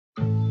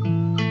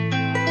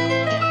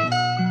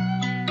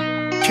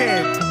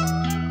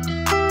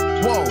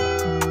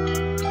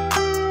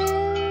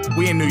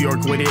in New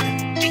York with it.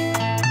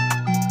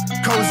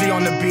 Cozy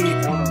on the beat.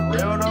 On the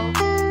real though,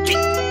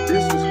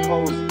 this is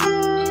cozy.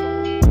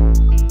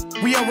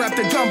 We unwrap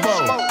the gumbo,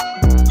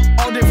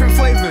 all different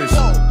flavors.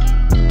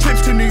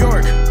 Trips to New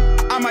York,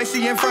 I might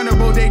see in front of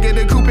Bodega.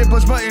 The coupe,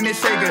 push button, it's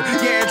Sega.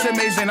 Yeah, it's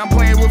amazing, I'm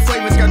playing with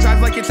flavors. Got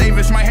drive like it's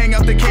Avis. Might hang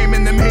out the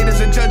Cayman, them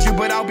haters will judge you,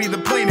 but I'll be the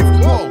plaintiff.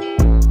 Whoa,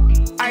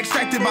 I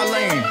extracted my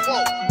lane.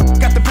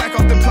 Got the pack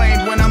off the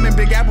plane. When I'm in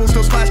Big Apple,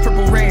 still splash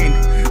purple rain.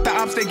 The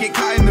ops, they get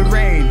caught in the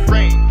rain.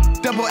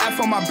 Double F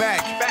on my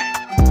back,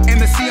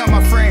 and the C on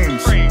my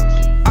frames.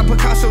 I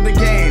Picasso the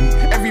game,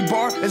 every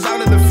bar is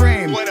out of the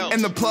frame.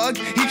 And the plug,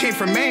 he came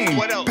from Maine.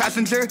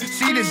 Passenger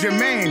seat is your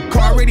main.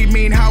 Car already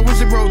mean, how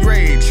was it road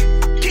rage?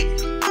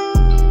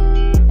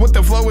 With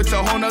the flow, it's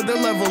a whole nother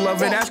level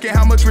of it. Asking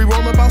how much we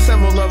roll, about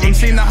several of them.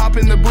 Seen the hop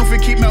in the booth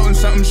and keep melting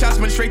something. Shots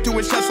went straight to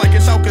his chest like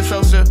it's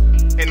Alka-Seltzer.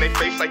 In they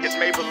face like it's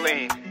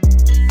Maybelline.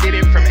 Get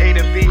it from A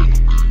to B.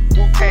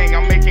 Wu-Tang,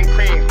 I'm making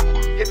cream.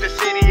 Hit the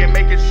city and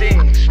make it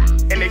sing.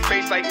 In they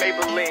face like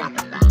Maybelline.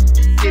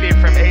 Get it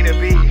from A to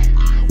B.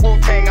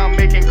 Wu-Tang, I'm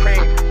making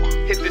cream.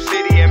 Hit the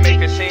city and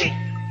make it sing.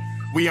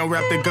 We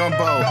unwrap the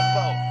gumbo,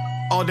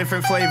 all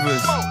different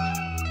flavors.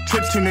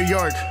 Trips to New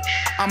York,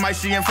 I might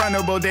see in front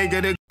of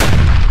Bodega. The